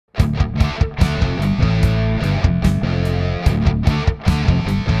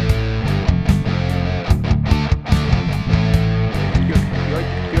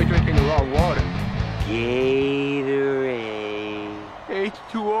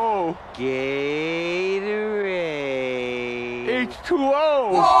H2O. Gatorade.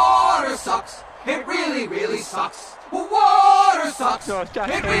 H2O. Water sucks. It really, really sucks. Water sucks. No, it's got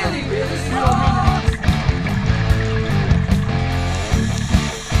It to- really, really sucks.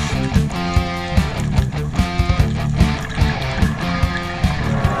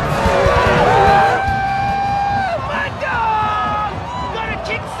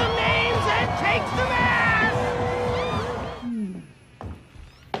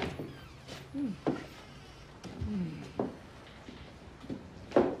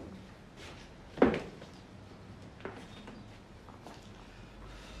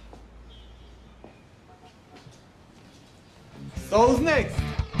 So who's next?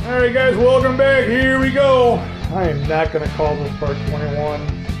 Alright guys, welcome back. Here we go. I am not going to call this part 21.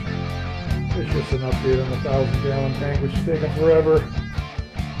 It's just an update on the 1,000-gallon tank, which is taking forever.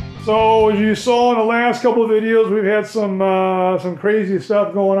 So as you saw in the last couple of videos, we've had some crazy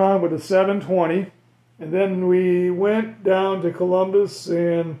stuff going on with the 720. And then we went down to Columbus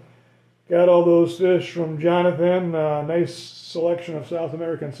and got all those fish from Jonathan. A nice selection of South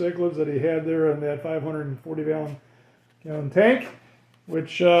American cichlids that he had there in that 540-gallon tank,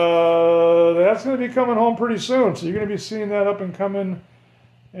 which that's going to be coming home pretty soon. So you're going to be seeing that up and coming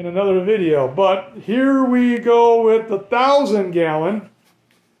in another video. But here we go with the 1,000-gallon.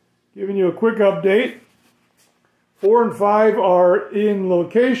 Giving you a quick update. 4 and 5 are in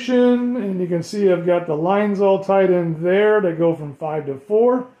location, and you can see I've got the lines all tied in there to go from 5 to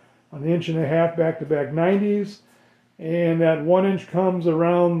 4 on the 1.5" back-to-back 90s. And that 1 inch comes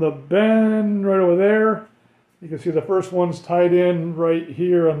around the bend right over there. You can see the first one's tied in right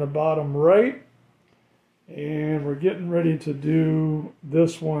here on the bottom right. And we're getting ready to do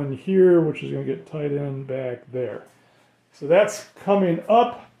this one here, which is going to get tied in back there. So that's coming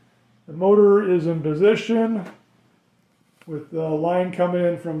up. The motor is in position with the line coming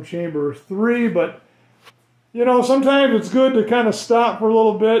in from chamber 3. But, you know, sometimes it's good to kind of stop for a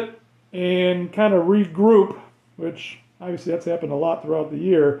little bit and kind of regroup, which obviously that's happened a lot throughout the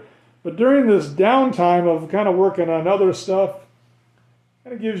year. But during this downtime of kind of working on other stuff,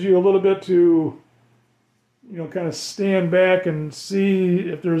 kind of gives you a little bit to, you know, kind of stand back and see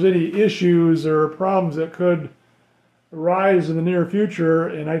if there's any issues or problems that could arise in the near future.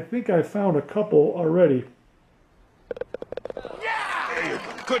 And I think I found a couple already. Hey,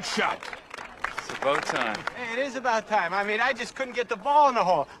 good shot. It's about time. Hey, it is about time. I mean, I just couldn't get the ball in the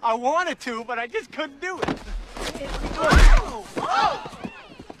hole. I wanted to, but I just couldn't do it.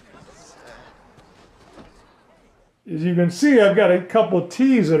 As you can see, I've got a couple of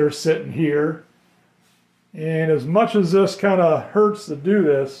tees that are sitting here. And as much as this kind of hurts to do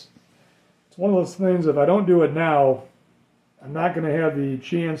this, it's one of those things, if I don't do it now, I'm not going to have the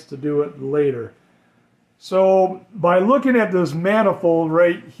chance to do it later. So by looking at this manifold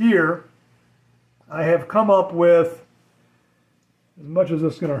right here, I have come up with, as much as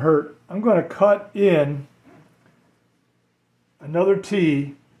this is going to hurt, I'm going to cut in another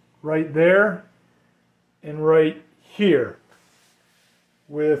T right there and right here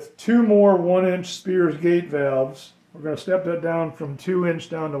with 2 more 1-inch Spears gate valves. We're going to step that down from 2 inch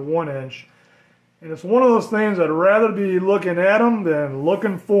down to 1 inch. And it's one of those things I'd rather be looking at them than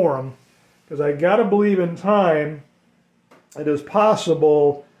looking for them, because I got to believe in time it is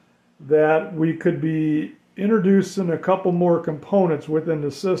possible that we could be introducing a couple more components within the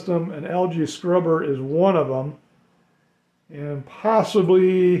system. An algae scrubber is one of them, and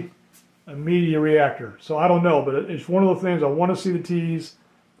possibly a media reactor. So I don't know, but it's one of those things I want to see the T's.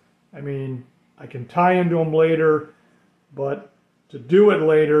 I mean, I can tie into them later, but to do it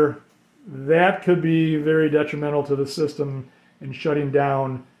later, that could be very detrimental to the system in shutting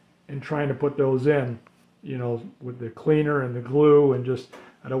down and trying to put those in, you know, with the cleaner and the glue, and just,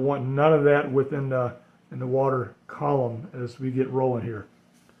 I don't want none of that within the water column as we get rolling here.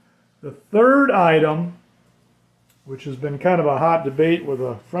 The third item, which has been kind of a hot debate with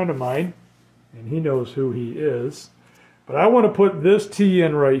a friend of mine, and he knows who he is, but I want to put this T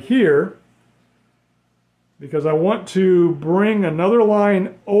in right here because I want to bring another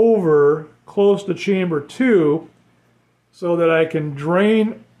line over close to chamber 2 so that I can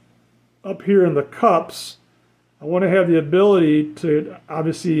drain up here in the cups. I want to have the ability to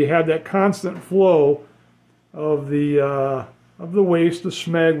obviously have that constant flow of the waste, the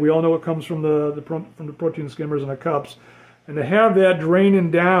smeg. We all know it comes from the protein skimmers and the cups, and to have that draining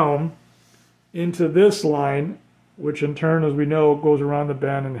down into this line, which in turn, as we know, goes around the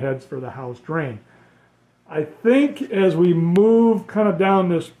bend and heads for the house drain. I think as we move kind of down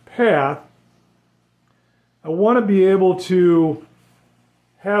this path, I want to be able to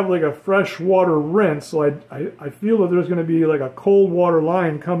have like a fresh water rinse. So I feel that there's going to be like a cold water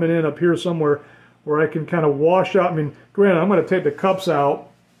line coming in up here somewhere where I can kind of wash out. I mean, granted, I'm going to take the cups out,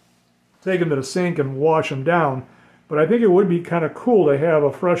 take them to the sink and wash them down. But I think it would be kind of cool to have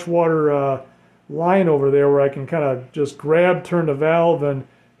a fresh water line over there where I can kind of just grab, turn the valve, and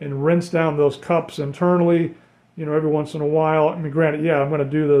rinse down those cups internally, you know, every once in a while. I mean, granted, yeah, I'm going to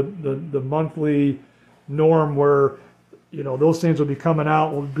do the monthly norm where, you know, those things will be coming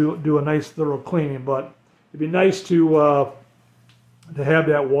out. We'll do a nice thorough cleaning, but it'd be nice to have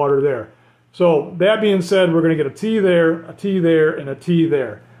that water there. So that being said, we're going to get a T there, a T there, and a T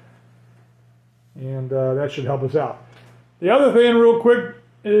there. And that should help us out. The other thing real quick,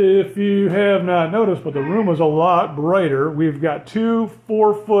 if you have not noticed, but the room is a lot brighter. We've got 2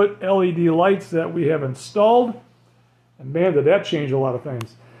 4-foot LED lights that we have installed. And man, did that change a lot of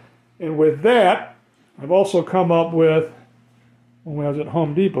things. And with that, I've also come up with, when I was at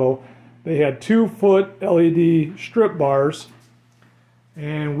Home Depot, they had 2-foot LED strip bars.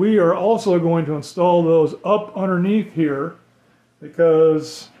 And we are also going to install those up underneath here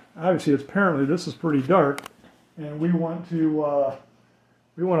because obviously, apparently this is pretty dark, and we want to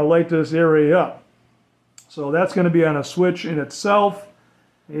light this area up. So that's going to be on a switch in itself,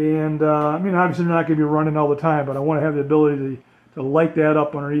 and I mean, obviously they're not going to be running all the time, but I want to have the ability to light that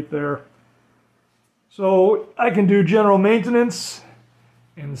up underneath there, so I can do general maintenance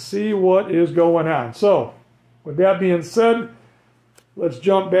and see what is going on. So, with that being said, let's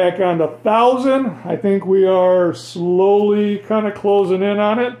jump back on to 1,000. I think we are slowly kind of closing in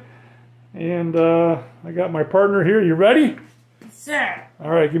on it. And I got my partner here. You ready? Sir.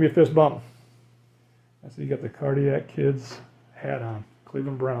 All right, give me a fist bump. I see you got the Cardiac Kids hat on.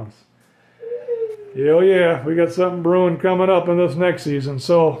 Cleveland Browns. Hell yeah, we got something brewing coming up in this next season.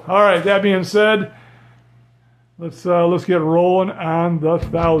 So, all right, that being said, let's get rolling on the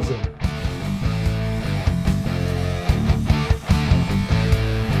 1,000.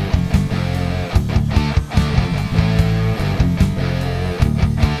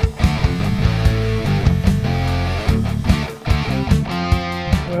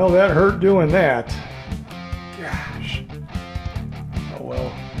 Well, that hurt doing that. Gosh. Oh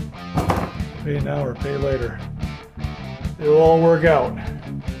well. Pay now or pay later. It'll all work out.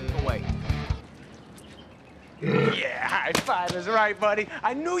 Wait. Yeah, high five is right, buddy.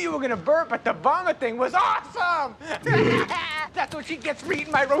 I knew you were gonna burp, but the vomit thing was awesome. That's what she gets for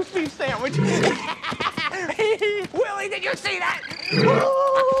eating my roast beef sandwich. Willie, did you see that?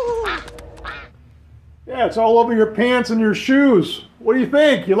 Yeah, it's all over your pants and your shoes. What do you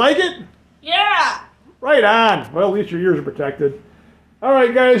think? You like it? Yeah. Right on. Well, at least your ears are protected. All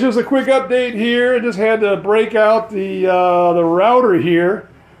right, guys, just a quick update here. I just had to break out the router here.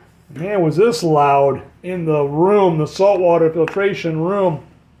 Man, was this loud in the room, the saltwater filtration room.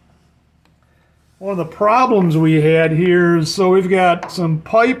 One of the problems we had here is, so we've got some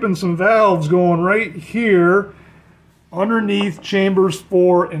pipe and some valves going right here underneath chambers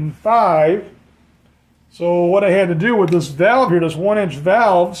 4 and 5. So what I had to do with this valve here, this 1-inch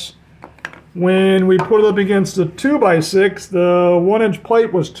valves, when we put it up against the 2x6, the 1-inch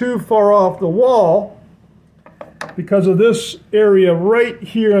pipe was too far off the wall because of this area right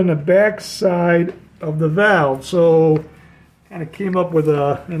here on the back side of the valve. So kind of came up with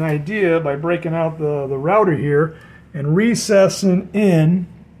an idea by breaking out the router here and recessing in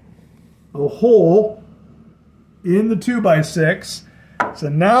a hole in the 2x6. So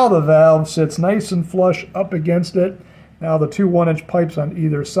now the valve sits nice and flush up against it. Now the 2 1-inch pipes on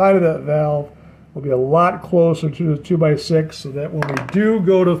either side of that valve will be a lot closer to the 2x6 so that when we do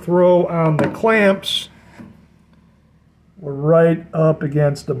go to throw on the clamps, we're right up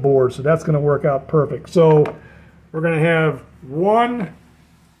against the board. So that's going to work out perfect. So we're going to have one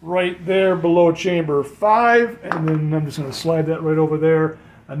right there below chamber 5, and then I'm just going to slide that right over there.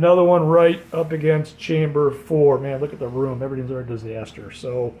 Another one right up against chamber 4. Man, look at the room. Everything's a disaster.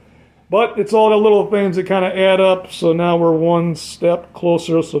 So, but it's all the little things that kind of add up. So now we're one step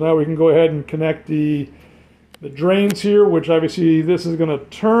closer. So now we can go ahead and connect the drains here, which obviously this is going to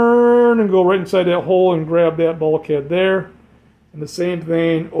turn and go right inside that hole and grab that bulkhead there. And the same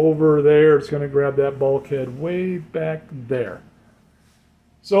thing over there. It's going to grab that bulkhead way back there.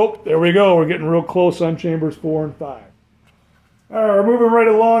 So there we go. We're getting real close on chambers 4 and 5. All right, we're moving right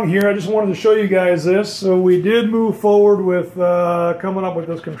along here. I just wanted to show you guys this. So we did move forward with coming up with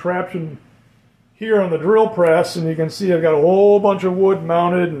this contraption here on the drill press, and you can see I've got a whole bunch of wood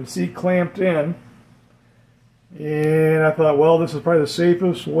mounted and seat clamped in. And I thought, well, this is probably the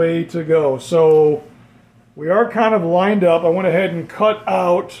safest way to go. So we are kind of lined up. I went ahead and cut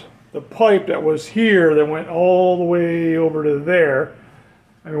out the pipe that was here that went all the way over to there.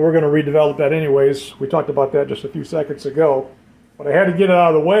 I mean, we're going to redevelop that anyways. We talked about that just a few seconds ago. But I had to get it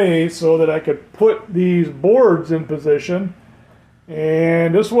out of the way so that I could put these boards in position.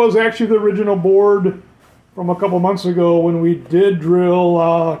 And this was actually the original board from a couple months ago when we did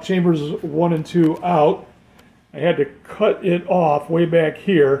drill chambers 1 and 2 out. I had to cut it off way back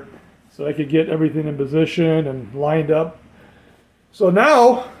here so I could get everything in position and lined up. So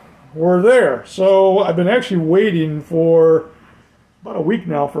now we're there. So I've been actually waiting for about a week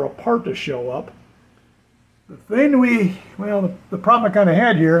now for a part to show up. The thing the problem I kind of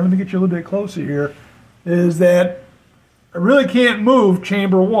had here, let me get you a little bit closer here, is that I really can't move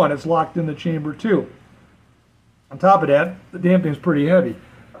chamber 1. It's locked into chamber 2. On top of that, the damn thing's pretty heavy.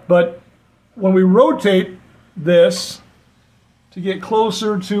 But when we rotate this to get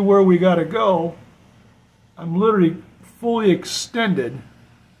closer to where we got to go, I'm literally fully extended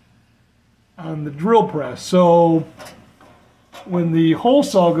on the drill press. So when the hole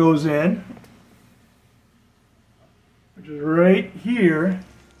saw goes in, which is right here.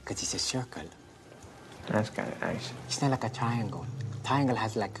 Because it's a circle. That's kind of nice. It's not like a triangle. Triangle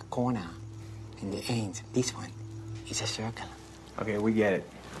has like a corner in the ends. This one is a circle. Okay, we get it.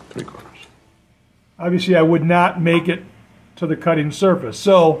 3 corners. Obviously, I would not make it to the cutting surface.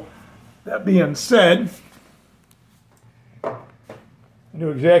 So, that being said, I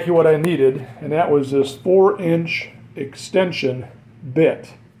knew exactly what I needed, and that was this 4-inch extension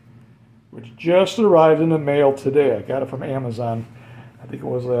bit, which just arrived in the mail today. I got it from Amazon. I think it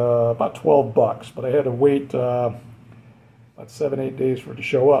was about $12, but I had to wait about 7-8 days for it to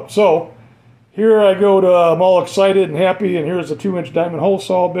show up. So here I go to, I'm all excited and happy, and here's a 2-inch diamond hole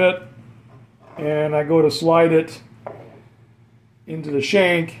saw bit, and I go to slide it into the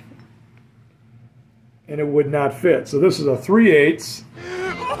shank, and it would not fit. So this is a 3/8.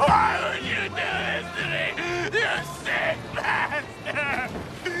 Why would you do this to me? You sick bastard!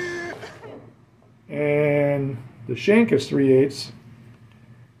 And the shank is 3/8.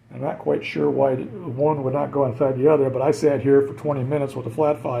 I'm not quite sure why one would not go inside the other, but I sat here for 20 minutes with a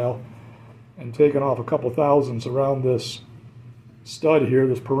flat file and taken off a couple thousandths around this stud here,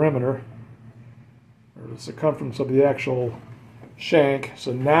 this perimeter, or the circumference of the actual shank.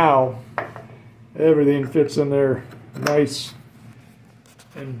 So now everything fits in there nice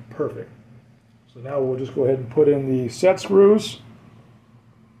and perfect. So now we'll just go ahead and put in the set screws,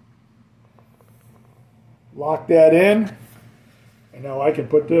 lock that in, and now I can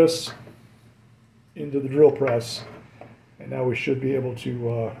put this into the drill press, and now we should be able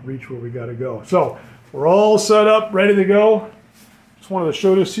to reach where we got to go. So we're all set up, ready to go. Just wanted to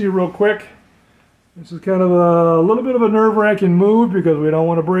show this to you real quick. This is kind of a little bit of a nerve-wracking move because we don't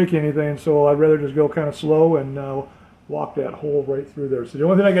want to break anything, so I'd rather just go kind of slow and walk that hole right through there. So the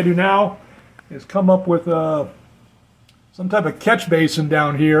only thing I got to do now is come up with some type of catch basin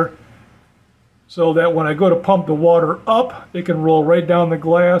down here so that when I go to pump the water up, it can roll right down the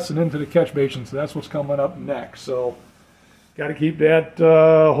glass and into the catch basin. So that's what's coming up next. So got to keep that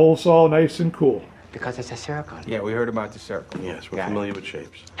hole saw nice and cool. Because it's a circle. Yeah, we heard about the circle. Yes, we're Got it. familiar with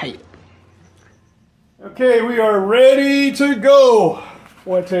shapes. Hey. Okay, we are ready to go.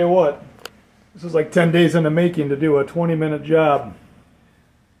 Boy, I tell you what, this is like 10 days in the making to do a 20-minute job.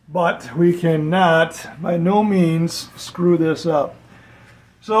 But we cannot, by no means, screw this up.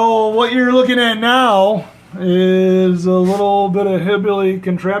 So what you're looking at now is a little bit of hillbilly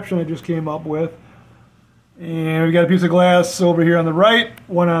contraption I just came up with. And we got a piece of glass over here on the right,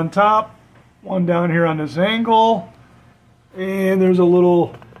 one on top, one down here on this angle, and there's a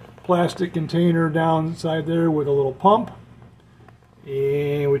little plastic container down inside there with a little pump.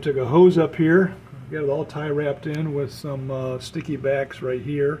 And we took a hose up here, got it all tie wrapped in with some sticky backs right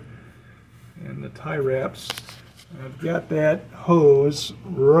here, and the tie wraps. I've got that hose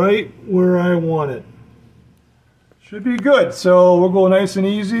right where I want it. Should be good. So we'll go nice and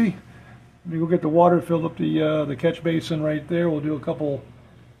easy. Let me go get the water, fill up the catch basin right there. We'll do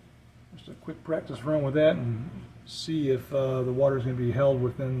just a quick practice run with that and see if the water is going to be held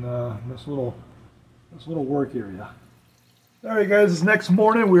within this little work area. All right, guys, it's next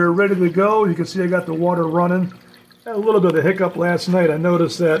morning. We're ready to go. You can see I got the water running. Had a little bit of a hiccup last night. I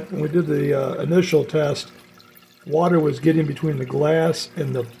noticed that when we did the initial test, water was getting between the glass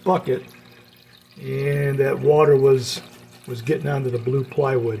and the bucket, and that water was getting onto the blue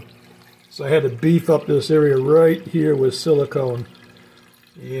plywood. So I had to beef up this area right here with silicone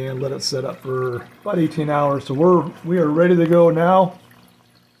and let it set up for about 18 hours. So we are ready to go now.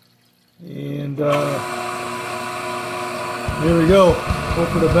 And here we go. Hope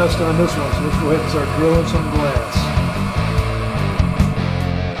for the best on this one. So let's go ahead and start drilling some glass.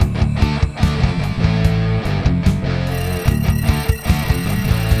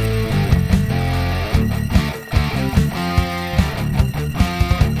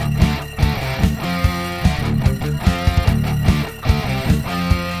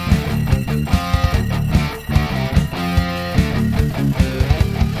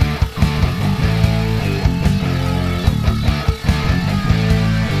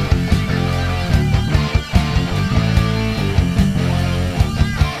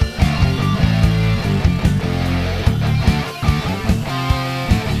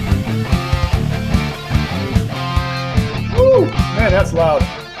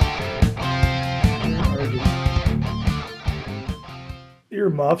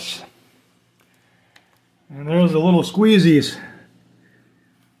 earmuffs. And there's the little squeezies.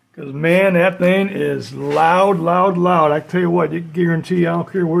 Because, man, that thing is loud, loud, loud. I tell you what, you guarantee, I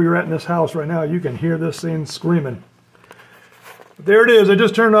don't care where you're at in this house right now, you can hear this thing screaming. But there it is. I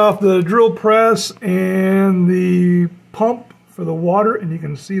just turned off the drill press and the pump for the water, and you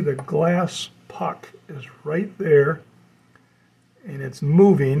can see the glass puck is right there. And it's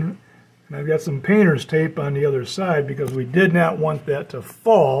moving. And I've got some painter's tape on the other side because we did not want that to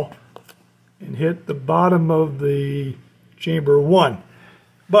fall and hit the bottom of the chamber 1.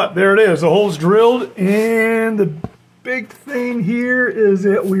 But there it is, the hole's drilled, and the big thing here is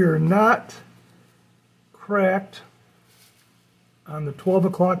that we are not cracked on the 12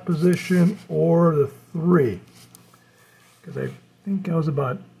 o'clock position or the 3. Because I think I was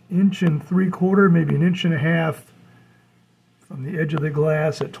about 1 3/4 inches, maybe 1.5 inches from the edge of the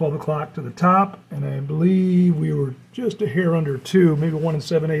glass at 12 o'clock to the top, and I believe we were just a hair under 2, maybe 1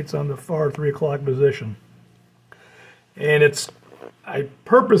 7/8 on the far 3 o'clock position. And I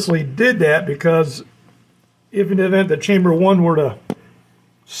purposely did that because if in the event that chamber 1 were to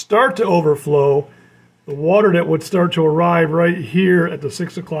start to overflow, the water that would start to arrive right here at the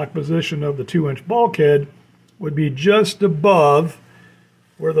 6 o'clock position of the 2-inch bulkhead would be just above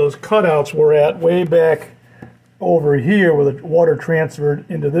where those cutouts were at way back over here, where the water transferred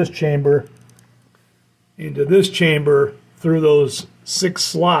into this chamber through those 6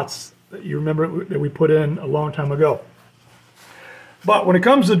 slots that you remember that we put in a long time ago. But when it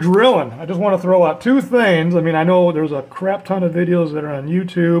comes to drilling, I just want to throw out 2 things. I mean, I know there's a crap ton of videos that are on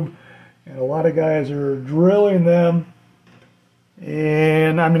YouTube, and a lot of guys are drilling them.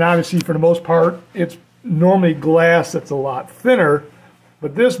 And I mean, obviously, for the most part, it's normally glass that's a lot thinner.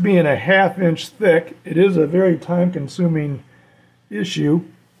 But this being a 1/2 inch thick, it is a very time-consuming issue.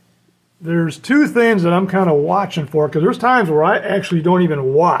 There's 2 things that I'm kind of watching for, because there's times where I actually don't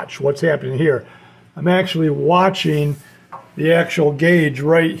even watch what's happening here. I'm actually watching the actual gauge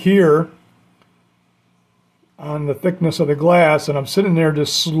right here on the thickness of the glass, and I'm sitting there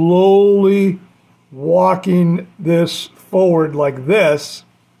just slowly walking this forward like this,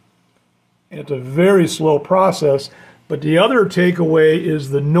 and it's a very slow process. But the other takeaway is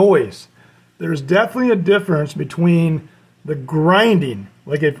the noise. There's definitely a difference between the grinding.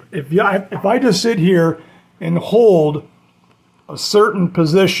 Like if I just sit here and hold a certain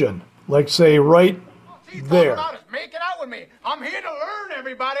position, like say right there. Making out with me. I'm here to learn,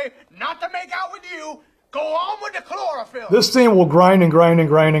 everybody, not to make out with you. Go on with the chlorophyll. This thing will grind and grind and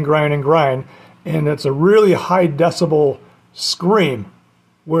grind and grind and grind, and it's a really high decibel scream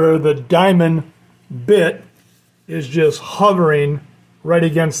where the diamond bit is just hovering right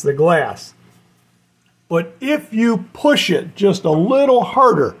against the glass. But if you push it just a little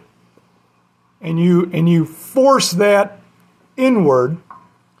harder and you force that inward,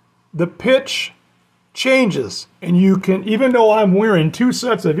 the pitch changes, and you can, even though I'm wearing 2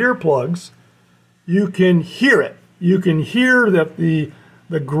 sets of earplugs, you can hear it. You can hear that the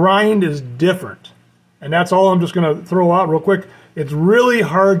grind is different. And that's all I'm just going to throw out real quick. It's really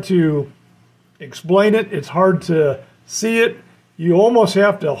hard to explain it. It's hard to see it. You almost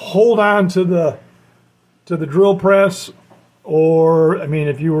have to hold on to the drill press, or I mean,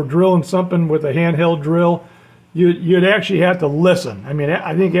 if you were drilling something with a handheld drill, you'd actually have to listen. I mean,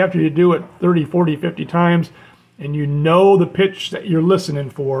 I think after you do it 30, 40, 50 times, and you know the pitch that you're listening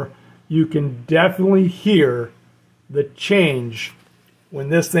for, you can definitely hear the change when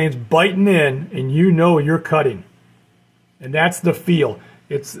this thing's biting in and you know you're cutting. And that's the feel.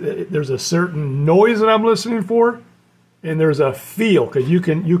 There's a certain noise that I'm listening for, and there's a feel, because you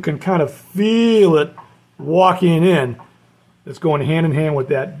can kind of feel it walking in. It's going hand in hand with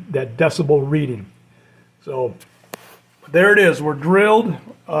that decibel reading. So there it is. We're drilled.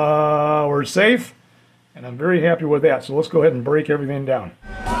 We're safe, and I'm very happy with that. So let's go ahead and break everything down.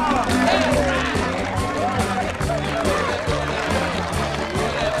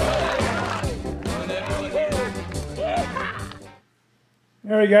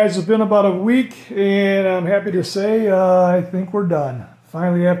 All right, guys, it's been about a week, and I'm happy to say I think we're done.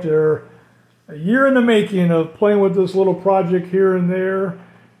 Finally, after a year in the making of playing with this little project here and there,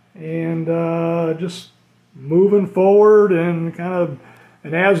 and just moving forward and kind of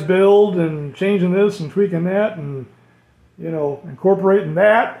an as-build and changing this and tweaking that and, you know, incorporating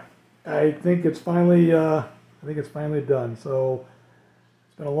that, I think it's finally done. So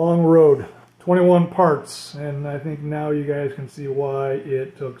it's been a long road. 21 parts, and I think now you guys can see why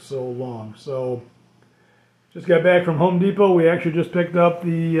it took so long. So just got back from Home Depot. We actually just picked up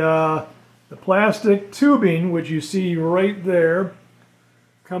the plastic tubing, which you see right there,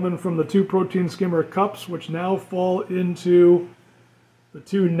 coming from the 2 protein skimmer cups, which now fall into the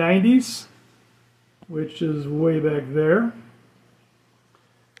two 90s, which is way back there.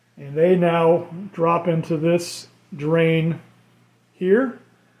 And they now drop into this drain here.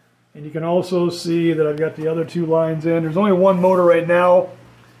 And you can also see that I've got the other two lines in. There's only one motor right now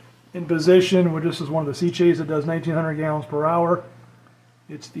in position, which this is one of the sea chase that does 1900 gallons per hour.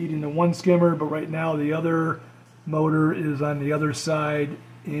 It's feeding the one skimmer, but right now the other motor is on the other side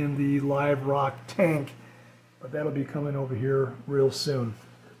in the live rock tank. But that'll be coming over here real soon.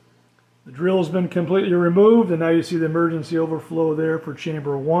 The drill has been completely removed, and now you see the emergency overflow there for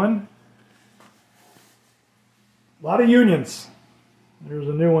chamber 1. A lot of unions. There's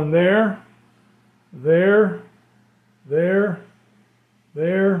a new one there, there, there,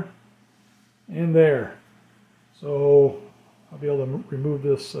 there, and there. So I'll be able to remove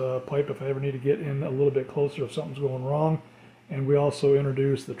this pipe if I ever need to get in a little bit closer if something's going wrong. And we also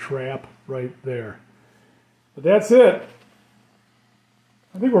introduced the trap right there. But that's it.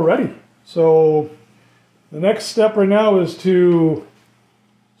 I think we're ready. So the next step right now is to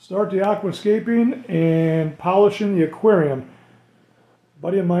start the aquascaping and polishing the aquarium. A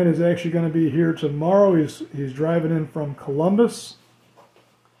buddy of mine is actually going to be here tomorrow. He's driving in from Columbus.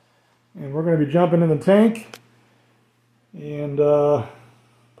 And we're going to be jumping in the tank and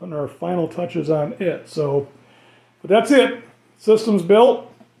putting our final touches on it. So, but that's it. System's built.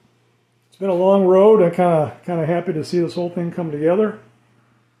 It's been a long road. I'm kind of happy to see this whole thing come together.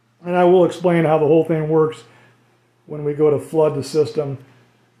 And I will explain how the whole thing works when we go to flood the system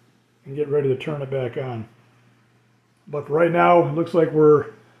and get ready to turn it back on. But for right now, it looks like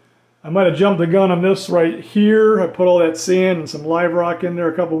I might have jumped the gun on this right here. I put all that sand and some live rock in there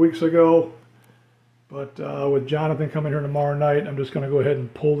a couple weeks ago. But with Jonathan coming here tomorrow night, I'm just going to go ahead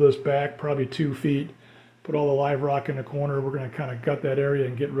and pull this back probably 2 feet. Put all the live rock in the corner. We're going to kind of gut that area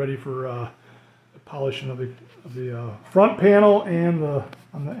and get ready for the polishing of the front panel and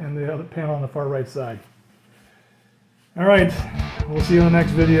the other panel on the far right side. All right, we'll see you in the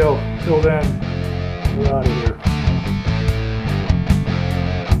next video. Till then, we're out of here.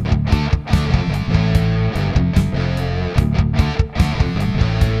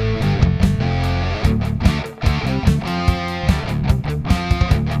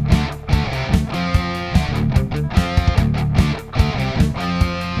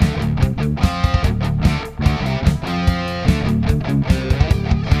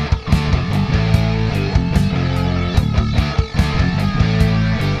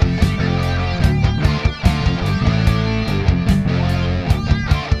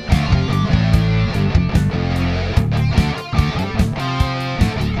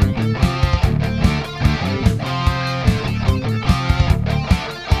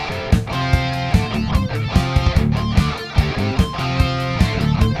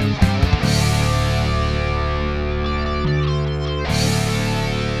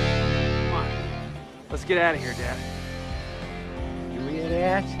 Let's get out of here, Dad. You hear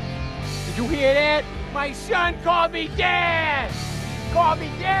that? Did you hear that? My son called me Dad! Called me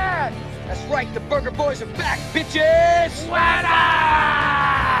Dad! That's right, the Burger Boys are back, bitches! What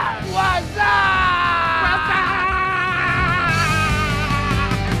up? What's up?